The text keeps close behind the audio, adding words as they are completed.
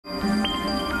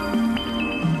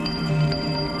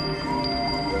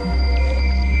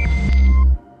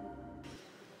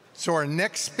So our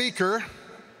next speaker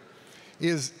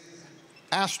is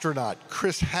astronaut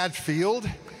Chris Hadfield,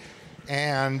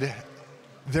 and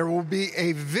there will be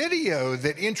a video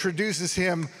that introduces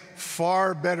him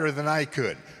far better than I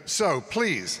could. So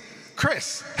please,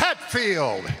 Chris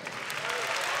Hadfield.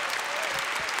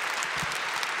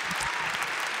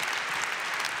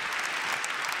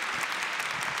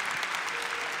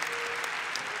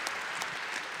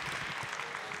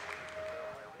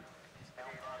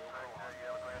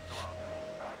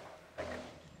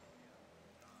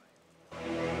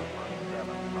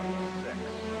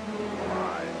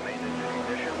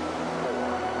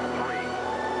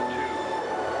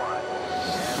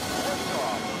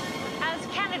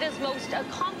 Most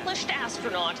accomplished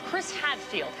astronaut, Chris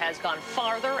Hadfield, has gone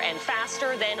farther and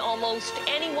faster than almost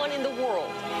anyone in the world.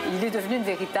 Il est devenu une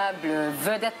véritable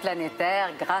vedette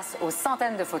planétaire grâce aux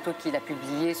centaines de photos qu'il a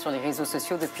publiées sur les réseaux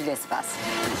sociaux depuis l'espace.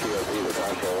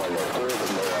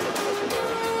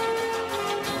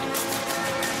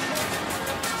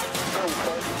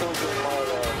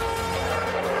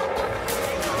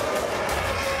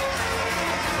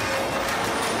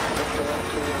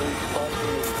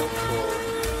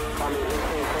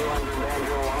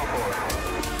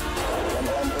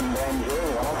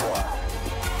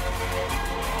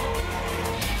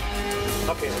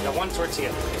 Okay, we got one tortilla.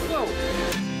 Whoa!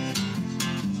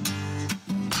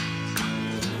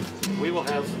 We will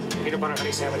have peanut butter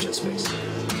honey sandwich in space.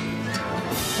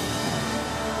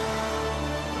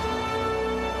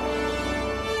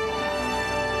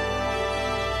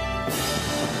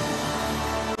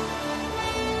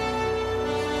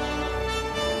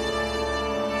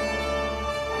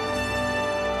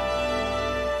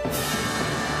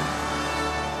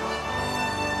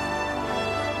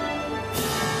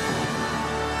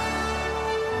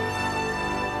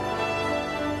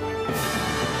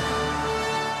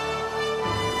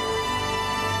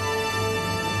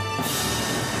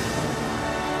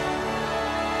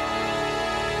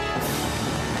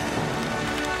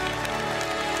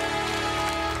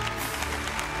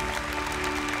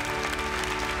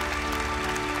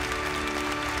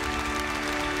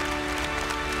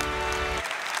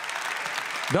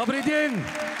 Добрый день!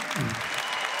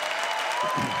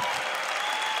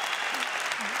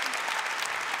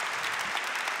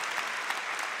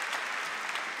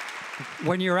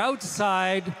 When you're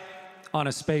outside on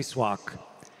a spacewalk,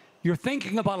 you're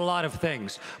thinking about a lot of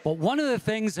things. But one of the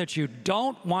things that you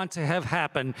don't want to have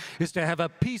happen is to have a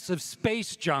piece of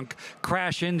space junk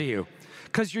crash into you,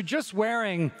 because you're just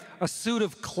wearing a suit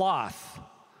of cloth.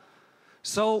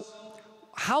 So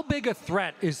how big a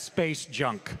threat is space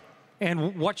junk?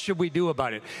 And what should we do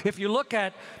about it? If you look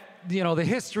at, the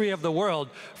history of the world,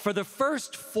 for the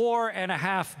first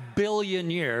 4.5 billion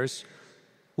years,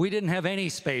 we didn't have any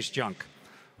space junk.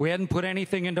 We hadn't put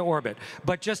anything into orbit.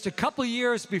 But just a couple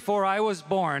years before I was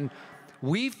born,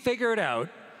 we figured out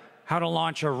how to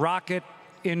launch a rocket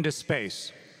into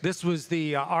space. This was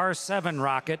the R7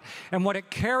 rocket, and what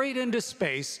it carried into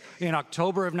space in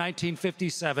October of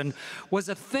 1957 was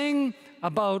a thing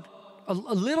about a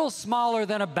little smaller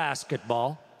than a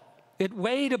basketball. It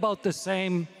weighed about the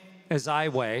same as I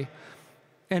weigh,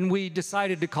 and we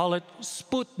decided to call it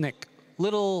Sputnik,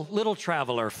 little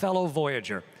traveler, fellow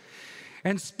voyager.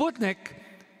 And Sputnik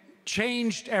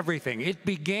changed everything. It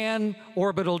began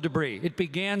orbital debris. It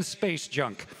began space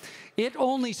junk. It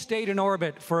only stayed in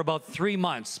orbit for about 3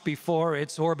 months before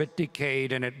its orbit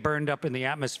decayed and it burned up in the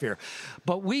atmosphere.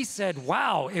 But we said,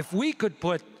 wow, if we could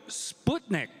put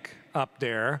Sputnik up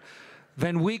there,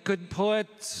 then we could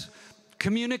put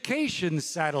communications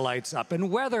satellites up, and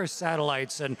weather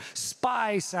satellites, and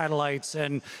spy satellites,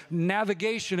 and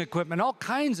navigation equipment, all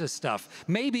kinds of stuff,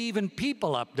 maybe even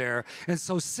people up there. And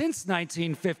so since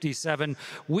 1957,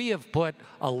 we have put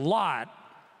a lot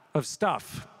of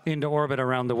stuff into orbit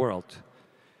around the world.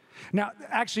 Now,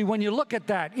 actually, when you look at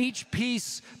that, each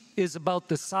piece is about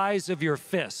the size of your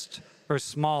fist or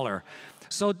smaller.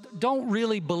 So don't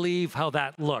really believe how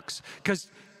that looks, because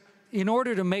in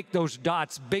order to make those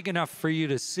dots big enough for you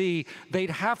to see, they'd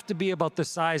have to be about the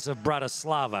size of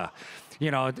Bratislava.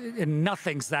 And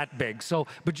nothing's that big. So,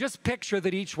 but just picture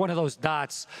that each one of those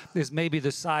dots is maybe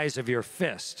the size of your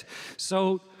fist.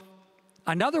 So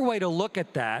another way to look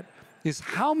at that is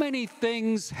how many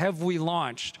things have we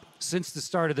launched since the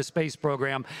start of the space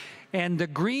program? And the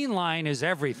green line is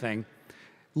everything.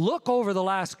 Look over the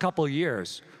last couple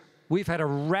years. We've had a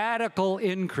radical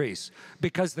increase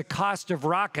because the cost of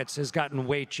rockets has gotten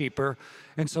way cheaper.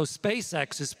 And so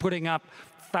SpaceX is putting up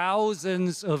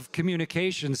thousands of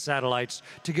communication satellites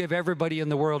to give everybody in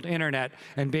the world internet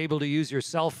and be able to use your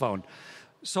cell phone.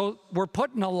 So we're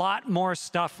putting a lot more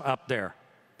stuff up there.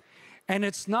 And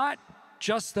it's not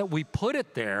just that we put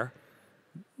it there,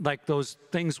 like those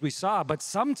things we saw, but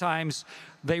sometimes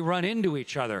they run into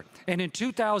each other. And in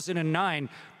 2009,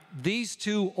 these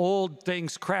two old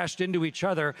things crashed into each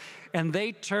other, and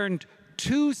they turned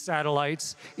 2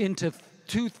 satellites into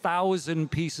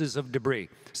 2,000 pieces of debris,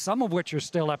 some of which are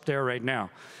still up there right now.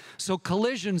 So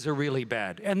collisions are really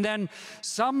bad. And then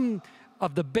some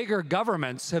of the bigger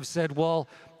governments have said, well,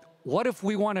 what if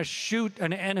we want to shoot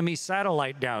an enemy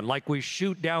satellite down, like we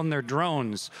shoot down their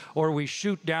drones or we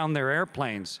shoot down their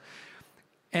airplanes?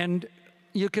 And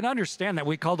you can understand that.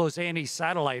 We call those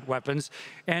anti-satellite weapons.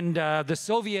 And the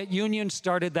Soviet Union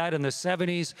started that in the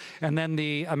 70s, and then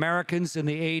the Americans in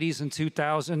the 80s and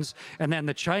 2000s, and then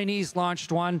the Chinese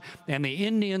launched one, and the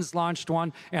Indians launched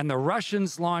one, and the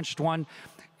Russians launched one.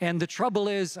 And the trouble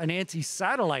is, an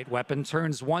anti-satellite weapon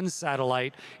turns one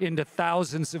satellite into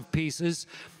thousands of pieces.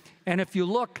 And if you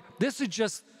look, this is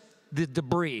just the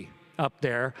debris up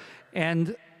there.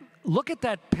 And look at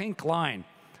that pink line.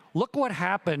 Look what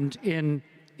happened in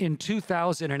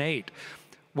 2008.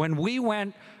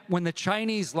 When the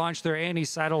Chinese launched their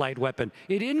anti-satellite weapon,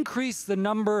 it increased the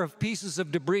number of pieces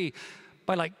of debris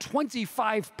by like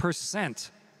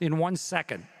 25% in 1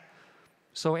 second.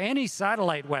 So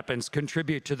anti-satellite weapons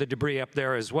contribute to the debris up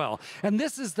there as well. And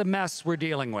this is the mess we're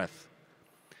dealing with.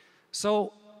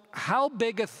 So how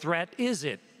big a threat is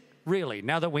it, really,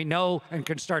 now that we know and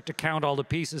can start to count all the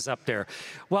pieces up there?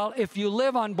 Well, if you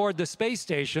live on board the space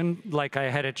station, like I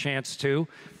had a chance to,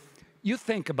 you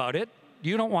think about it.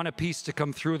 You don't want a piece to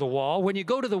come through the wall. When you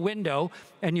go to the window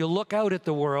and you look out at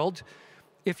the world,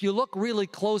 if you look really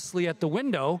closely at the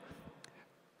window,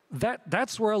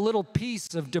 that's where a little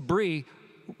piece of debris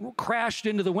crashed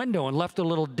into the window and left a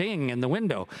little ding in the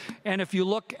window. And if you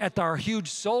look at our huge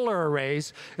solar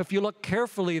arrays, if you look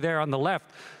carefully there on the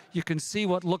left, you can see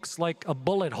what looks like a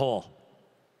bullet hole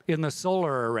in the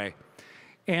solar array.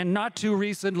 And not too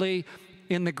recently,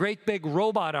 in the great big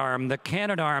robot arm, the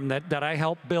Canadarm that I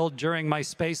helped build during my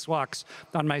spacewalks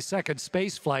on my second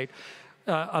space flight,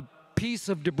 a piece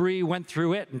of debris went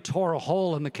through it and tore a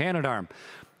hole in the Canadarm.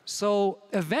 So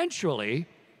eventually,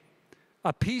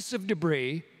 a piece of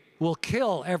debris will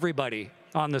kill everybody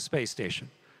on the space station,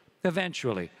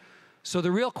 eventually. So the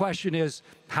real question is,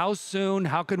 how soon,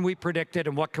 how can we predict it,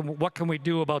 and what can we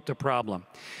do about the problem?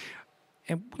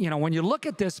 And you know, when you look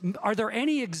at this, are there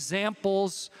any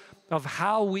examples of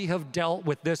how we have dealt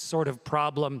with this sort of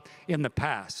problem in the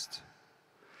past?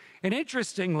 And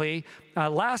interestingly,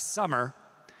 last summer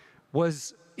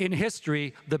was, in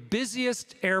history, the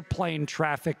busiest airplane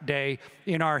traffic day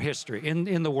in our history,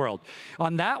 in the world.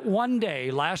 On that one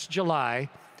day, last July,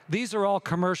 these are all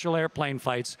commercial airplane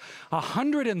flights,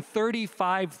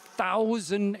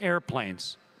 135,000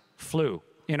 airplanes flew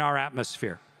in our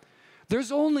atmosphere.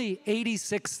 There's only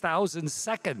 86,000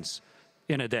 seconds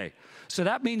in a day. So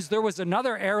that means there was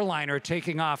another airliner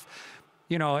taking off,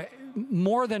 you know,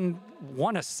 more than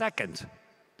 1 a second.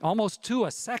 Almost 2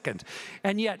 a second.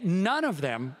 And yet none of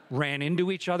them ran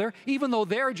into each other, even though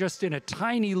they're just in a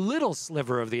tiny little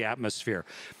sliver of the atmosphere.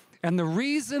 And the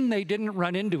reason they didn't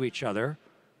run into each other,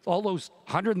 all those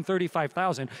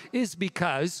 135,000, is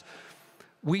because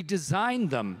we designed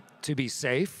them to be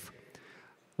safe.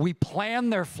 We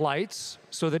plan their flights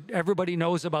so that everybody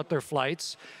knows about their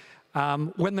flights.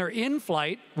 When they're in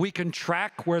flight, we can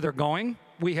track where they're going.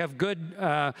 We have good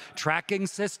tracking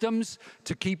systems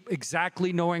to keep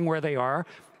exactly knowing where they are.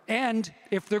 And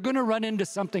if they're going to run into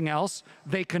something else,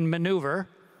 they can maneuver.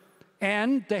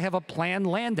 And they have a planned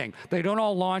landing. They don't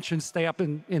all launch and stay up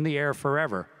in the air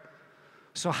forever.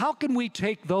 So how can we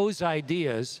take those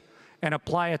ideas and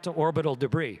apply it to orbital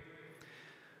debris?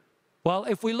 Well,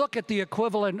 if we look at the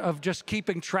equivalent of just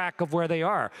keeping track of where they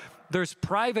are, there's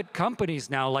private companies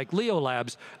now, like Leo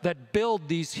Labs, that build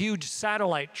these huge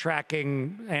satellite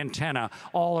tracking antenna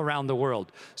all around the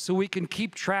world. So we can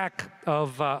keep track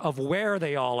of where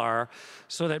they all are,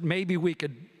 so that maybe we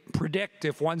could predict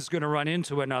if one's going to run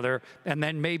into another, and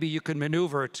then maybe you can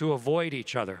maneuver to avoid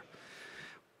each other.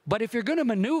 But if you're going to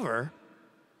maneuver,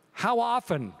 how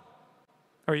often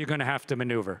are you going to have to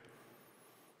maneuver?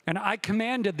 And I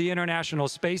commanded the International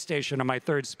Space Station on my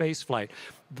 3rd space flight.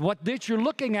 What you're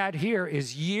looking at here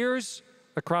is years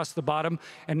across the bottom,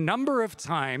 and number of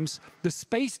times the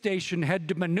space station had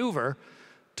to maneuver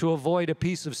to avoid a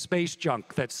piece of space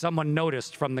junk that someone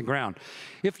noticed from the ground.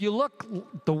 If you look,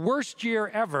 the worst year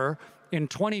ever, in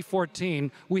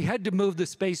 2014, we had to move the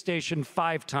space station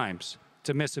 5 times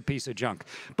to miss a piece of junk.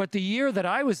 But the year that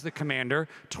I was the commander,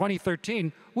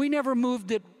 2013, we never moved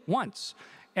it once.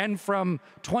 And from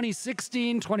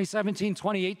 2016, 2017,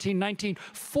 2018, 19,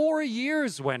 4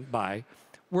 years went by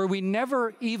where we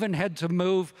never even had to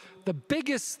move the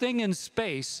biggest thing in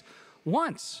space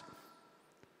once.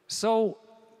 So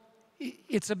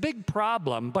it's a big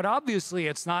problem, but obviously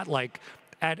it's not like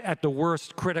at the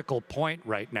worst critical point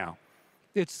right now.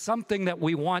 It's something that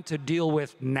we want to deal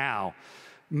with now.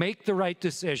 Make the right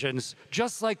decisions,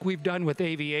 just like we've done with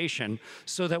aviation,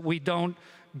 so that we don't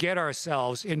get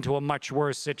ourselves into a much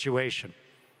worse situation.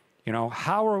 You know,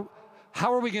 how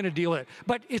are we going to deal with it?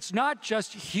 But it's not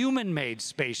just human-made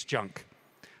space junk.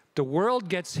 The world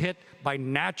gets hit by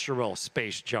natural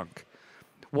space junk.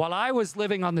 While I was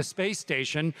living on the space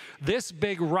station, this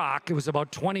big rock, it was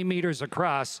about 20 meters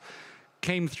across,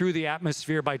 came through the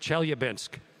atmosphere by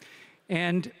Chelyabinsk.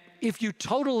 And if you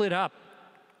total it up,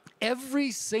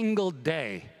 every single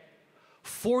day,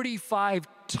 45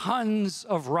 tons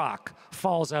of rock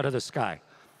falls out of the sky.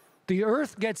 The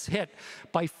Earth gets hit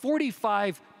by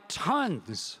 45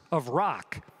 tons of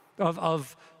rock,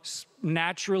 of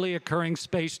naturally occurring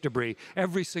space debris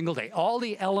every single day. All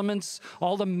the elements,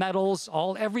 all the metals,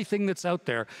 everything that's out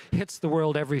there hits the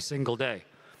world every single day.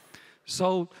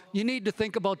 So you need to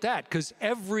think about that, because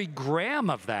every gram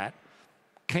of that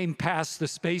came past the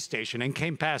space station and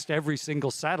came past every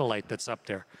single satellite that's up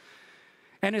there.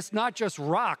 And it's not just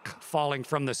rock falling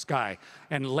from the sky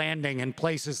and landing in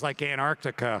places like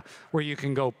Antarctica, where you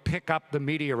can go pick up the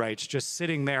meteorites just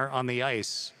sitting there on the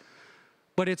ice.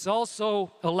 But it's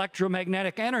also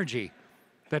electromagnetic energy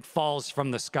that falls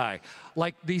from the sky,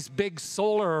 like these big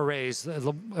solar arrays,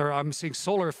 or I'm seeing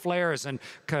solar flares and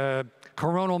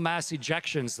coronal mass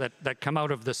ejections that come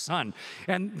out of the sun.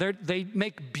 And they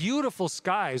make beautiful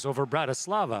skies over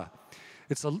Bratislava.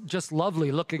 It's just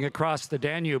lovely looking across the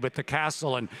Danube at the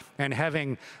castle and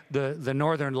having the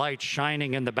northern lights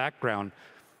shining in the background.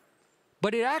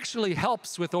 But it actually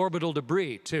helps with orbital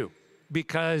debris too,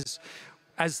 because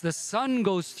as the sun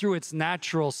goes through its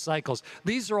natural cycles,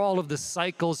 these are all of the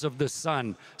cycles of the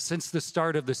sun since the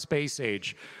start of the space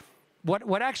age.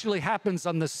 What actually happens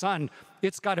on the sun,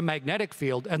 it's got a magnetic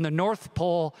field, and the North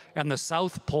Pole and the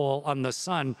South Pole on the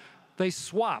sun, they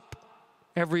swap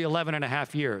every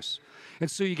 11.5 years.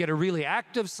 And so you get a really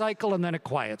active cycle and then a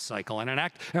quiet cycle.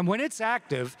 And when it's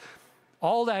active,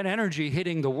 all that energy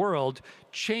hitting the world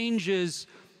changes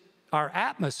our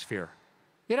atmosphere.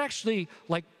 It actually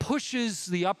like pushes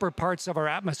the upper parts of our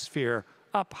atmosphere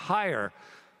up higher,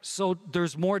 so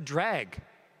there's more drag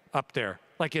up there.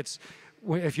 Like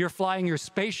if you're flying your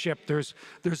spaceship, there's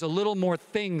a little more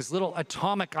things, little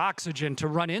atomic oxygen to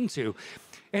run into.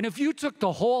 And if you took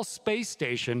the whole space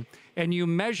station and you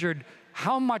measured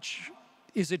how much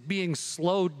is it being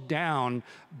slowed down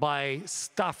by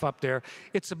stuff up there,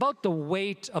 it's about the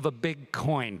weight of a big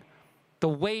coin. The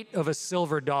weight of a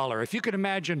silver dollar. If you could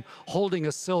imagine holding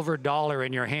a silver dollar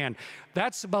in your hand,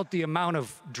 that's about the amount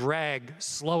of drag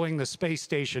slowing the space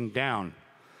station down.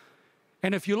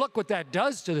 And if you look what that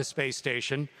does to the space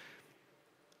station,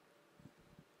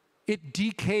 it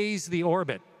decays the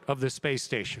orbit of the space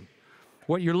station.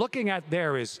 What you're looking at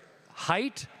there is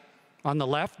height on the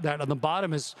left, that on the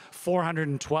bottom is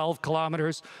 412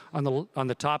 kilometers, on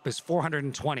the top is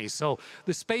 420. So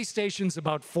the space station's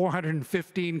about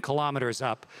 415 kilometers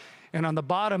up, and on the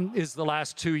bottom is the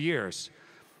last 2 years.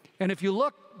 And if you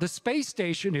look, the space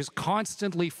station is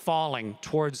constantly falling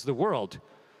towards the world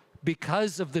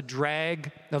because of the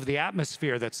drag of the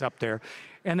atmosphere that's up there.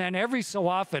 And then every so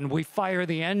often, we fire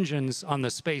the engines on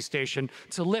the space station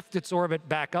to lift its orbit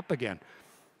back up again.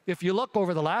 If you look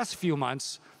over the last few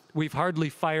months, we've hardly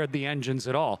fired the engines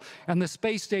at all. And the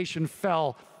space station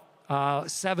fell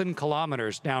 7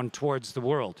 kilometers down towards the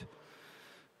world.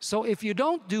 So if you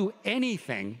don't do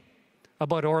anything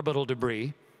about orbital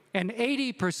debris, and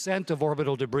 80% of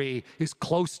orbital debris is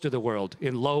close to the world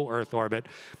in low Earth orbit,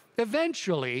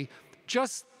 eventually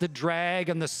just the drag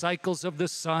and the cycles of the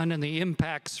sun and the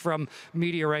impacts from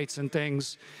meteorites and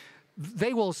things,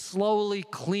 they will slowly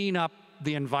clean up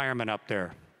the environment up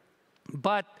there.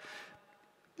 But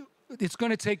it's going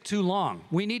to take too long.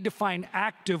 We need to find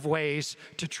active ways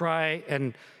to try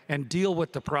and deal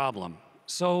with the problem.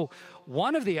 So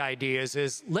one of the ideas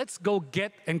is, let's go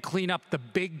get and clean up the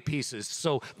big pieces,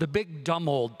 so the big dumb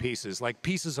old pieces, like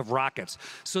pieces of rockets,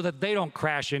 so that they don't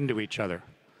crash into each other.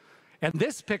 And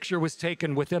this picture was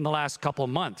taken within the last couple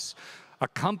months. A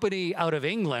company out of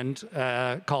England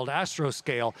called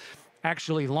Astroscale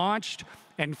actually launched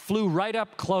and flew right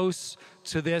up close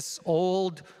to this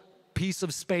old piece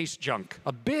of space junk,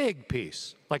 a big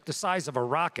piece, like the size of a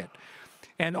rocket.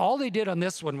 And all they did on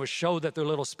this one was show that their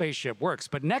little spaceship works.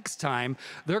 But next time,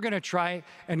 they're going to try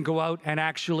and go out and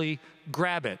actually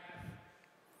grab it.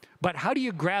 But how do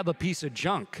you grab a piece of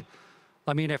junk?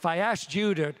 I mean, if I asked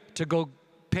you to go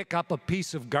pick up a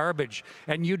piece of garbage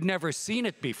and you'd never seen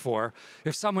it before,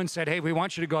 if someone said, hey, we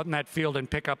want you to go out in that field and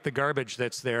pick up the garbage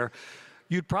that's there,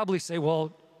 you'd probably say,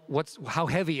 well, how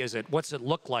heavy is it? What's it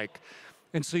look like?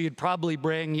 And so you'd probably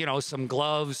bring, you know, some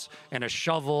gloves and a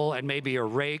shovel and maybe a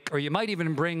rake, or you might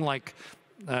even bring like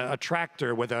a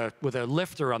tractor with a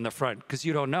lifter on the front, because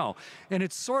you don't know. And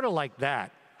it's sort of like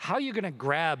that. How are you going to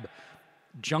grab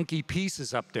junky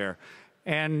pieces up there?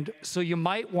 And so you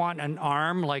might want an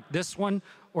arm like this one,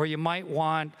 or you might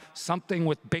want something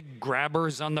with big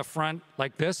grabbers on the front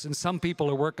like this, and some people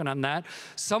are working on that.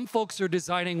 Some folks are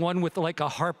designing one with like a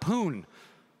harpoon,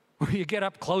 where you get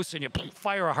up close and you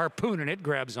fire a harpoon and it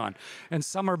grabs on. And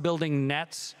some are building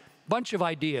nets, bunch of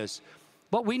ideas.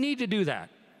 But we need to do that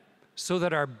so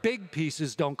that our big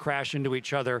pieces don't crash into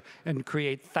each other and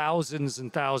create thousands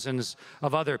and thousands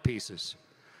of other pieces.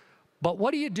 But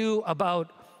what do you do about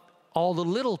all the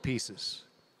little pieces?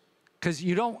 Because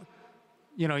you don't,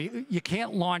 you know, you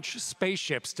can't launch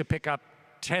spaceships to pick up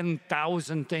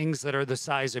 10,000 things that are the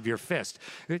size of your fist.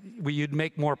 You'd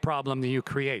make more problem than you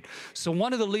create. So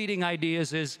one of the leading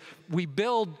ideas is we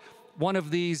build one of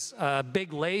these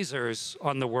big lasers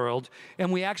on the world,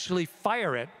 and we actually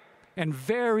fire it and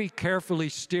very carefully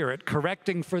steer it,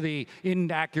 correcting for the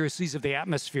inaccuracies of the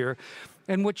atmosphere.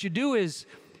 And what you do is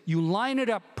you line it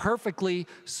up perfectly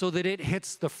so that it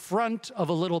hits the front of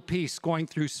a little piece going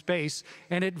through space,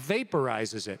 and it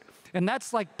vaporizes it. And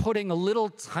that's like putting a little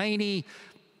tiny,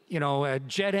 you know, a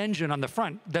jet engine on the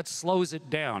front that slows it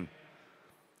down.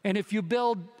 And if you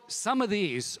build some of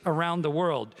these around the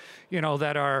world, you know,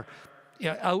 that are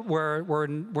out where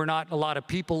we're not a lot of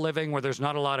people living, where there's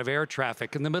not a lot of air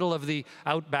traffic, in the middle of the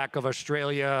outback of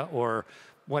Australia or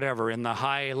whatever, in the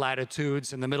high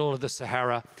latitudes, in the middle of the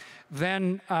Sahara,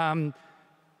 then, and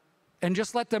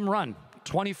just let them run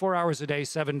 24 hours a day,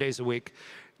 7 days a week,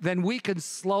 then we can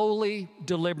slowly,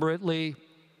 deliberately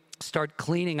start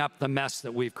cleaning up the mess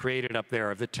that we've created up there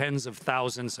of the tens of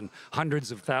thousands and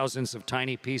hundreds of thousands of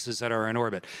tiny pieces that are in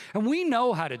orbit. And we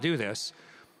know how to do this.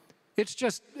 It's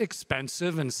just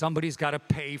expensive, and somebody's got to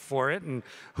pay for it, and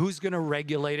who's going to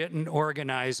regulate it and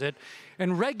organize it.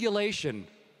 And regulation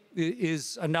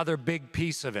is another big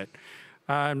piece of it.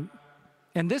 And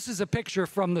this is a picture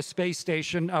from the space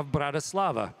station of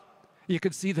Bratislava. You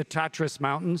can see the Tatras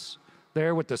Mountains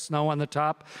there with the snow on the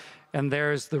top. And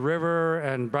there's the river,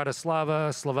 and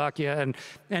Bratislava, Slovakia,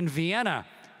 and Vienna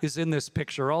is in this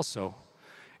picture also.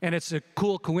 And it's a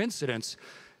cool coincidence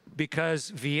because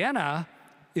Vienna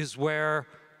is where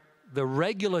the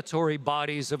regulatory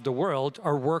bodies of the world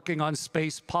are working on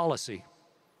space policy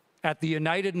at the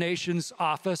United Nations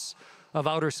Office of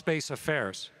Outer Space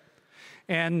Affairs.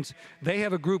 And they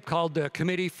have a group called the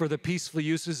Committee for the Peaceful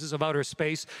Uses of Outer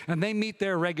Space, and they meet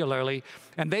there regularly,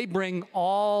 and they bring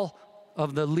all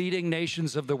of the leading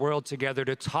nations of the world together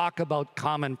to talk about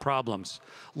common problems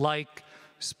like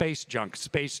space junk,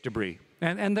 space debris,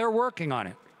 and they're working on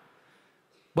it.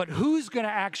 But who's going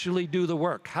to actually do the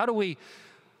work? How do we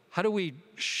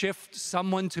shift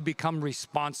someone to become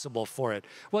responsible for it?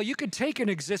 Well, you could take an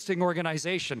existing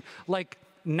organization like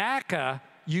NACA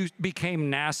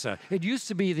became NASA. It used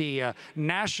to be the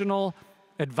National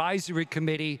Advisory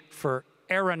Committee for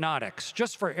Aeronautics,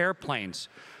 just for airplanes.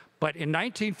 But in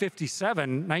 1957,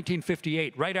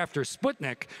 1958, right after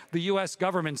Sputnik, the US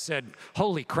government said,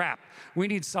 holy crap, we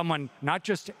need someone not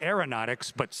just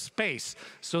aeronautics, but space.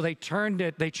 So they changed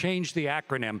the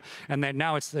acronym, and then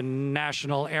now it's the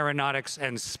National Aeronautics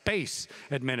and Space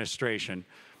Administration.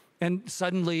 And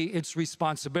suddenly its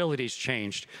responsibilities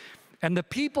changed. And the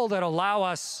people that allow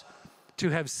us to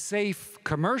have safe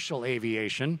commercial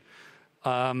aviation,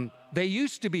 they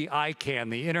used to be ICANN,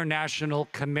 the International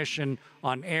Commission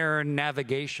on Air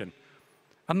Navigation.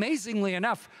 Amazingly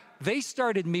enough, they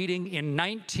started meeting in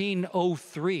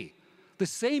 1903. The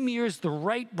same year as the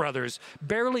Wright brothers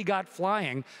barely got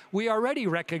flying, we already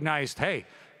recognized, hey,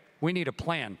 we need a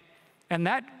plan. And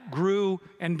that grew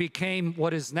and became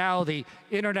what is now the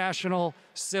International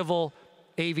Civil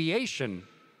Aviation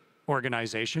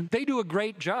Organization. They do a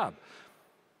great job.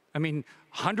 I mean,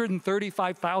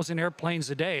 135,000 airplanes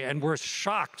a day, and we're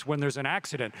shocked when there's an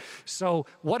accident. So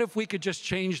what if we could just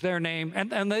change their name?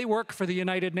 And they work for the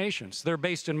United Nations. They're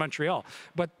based in Montreal,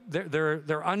 but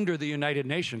they're under the United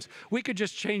Nations. We could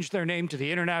just change their name to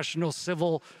the International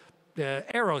Civil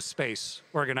Aerospace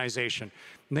Organization.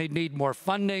 And they need more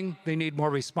funding, they need more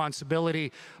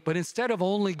responsibility, but instead of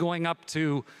only going up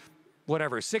to,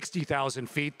 whatever, 60,000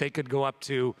 feet, they could go up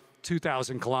to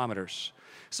 2,000 kilometers.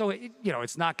 So, you know,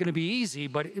 it's not going to be easy,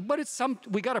 but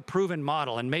we got a proven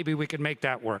model, and maybe we can make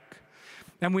that work.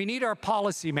 And we need our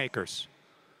policymakers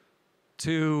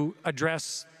to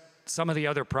address some of the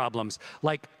other problems,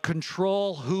 like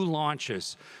control who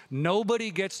launches.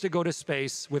 Nobody gets to go to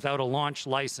space without a launch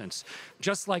license,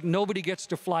 just like nobody gets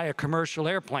to fly a commercial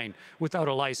airplane without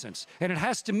a license. And it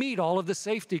has to meet all of the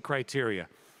safety criteria.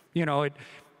 You know,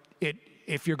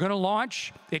 if you're going to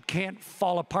launch, it can't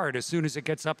fall apart as soon as it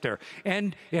gets up there.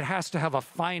 And it has to have a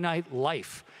finite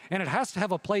life. And it has to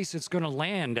have a place it's going to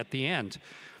land at the end.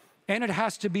 And it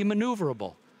has to be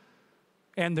maneuverable.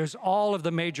 And there's all of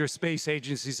the major space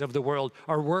agencies of the world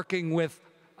are working with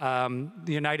the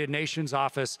United Nations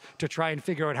office to try and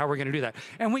figure out how we're going to do that.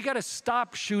 And we got to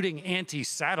stop shooting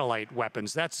anti-satellite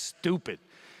weapons. That's stupid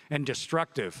and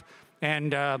destructive.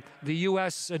 And the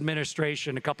US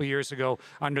administration a couple years ago,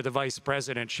 under the vice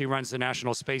president, she runs the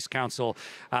National Space Council,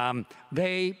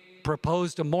 they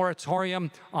proposed a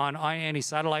moratorium on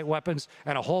anti-satellite weapons,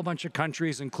 and a whole bunch of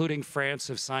countries, including France,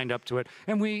 have signed up to it.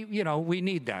 And we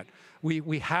need that.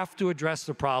 We have to address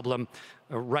the problem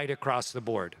right across the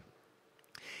board.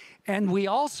 And we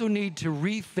also need to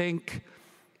rethink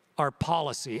our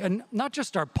policy, and not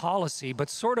just our policy, but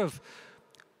sort of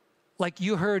like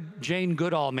you heard Jane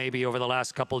Goodall maybe over the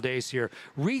last couple of days here,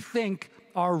 rethink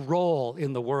our role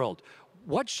in the world.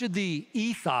 What should the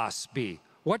ethos be?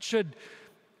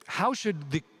 How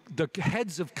should the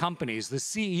heads of companies, the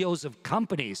CEOs of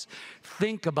companies,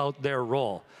 think about their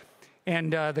role?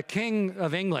 And the King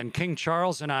of England, King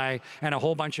Charles, and I, and a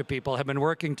whole bunch of people have been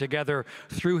working together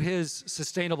through his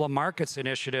Sustainable Markets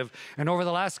Initiative. And over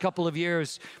the last couple of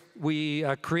years, we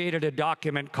created a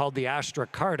document called the Astra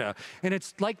Carta. And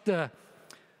it's like the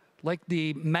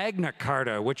Magna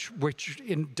Carta, which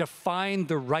defined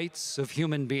the rights of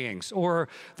human beings, or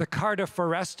the Carta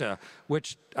Foresta,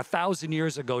 which 1,000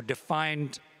 years ago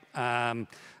defined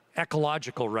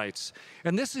ecological rights.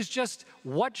 And this is just,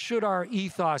 what should our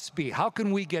ethos be? How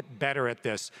can we get better at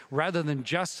this? Rather than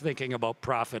just thinking about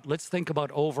profit, let's think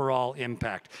about overall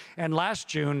impact. And last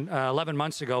June, 11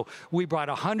 months ago, we brought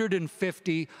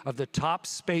 150 of the top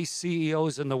space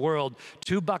CEOs in the world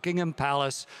to Buckingham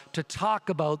Palace to talk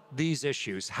about these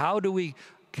issues. How do we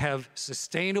have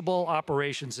sustainable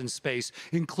operations in space,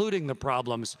 including the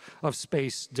problems of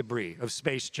space debris, of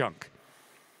space junk?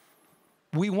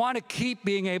 We want to keep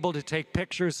being able to take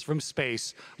pictures from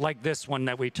space like this one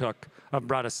that we took of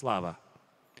Bratislava.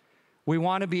 We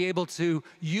want to be able to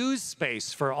use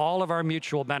space for all of our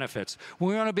mutual benefits.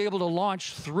 We want to be able to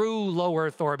launch through low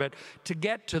Earth orbit to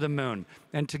get to the moon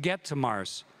and to get to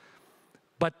Mars.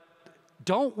 But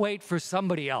don't wait for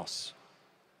somebody else.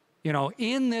 You know,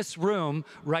 in this room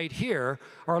right here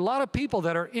are a lot of people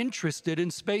that are interested in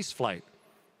space flight.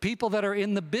 People that are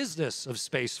in the business of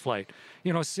space flight,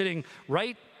 you know, sitting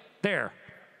right there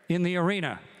in the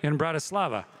arena in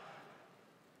Bratislava.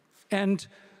 And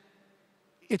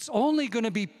it's only going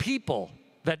to be people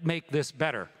that make this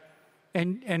better.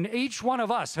 And each one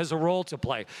of us has a role to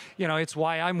play. You know, it's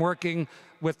why I'm working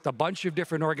with a bunch of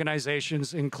different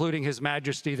organizations, including His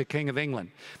Majesty, the King of England.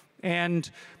 And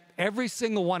every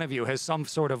single one of you has some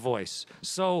sort of voice.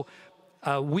 So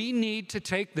we need to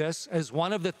take this as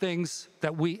one of the things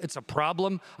that it's a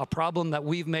problem that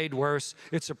we've made worse.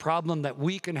 It's a problem that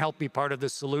we can help be part of the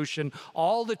solution.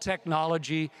 All the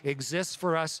technology exists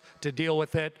for us to deal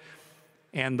with it,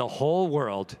 and the whole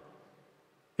world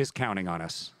is counting on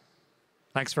us.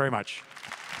 Thanks very much.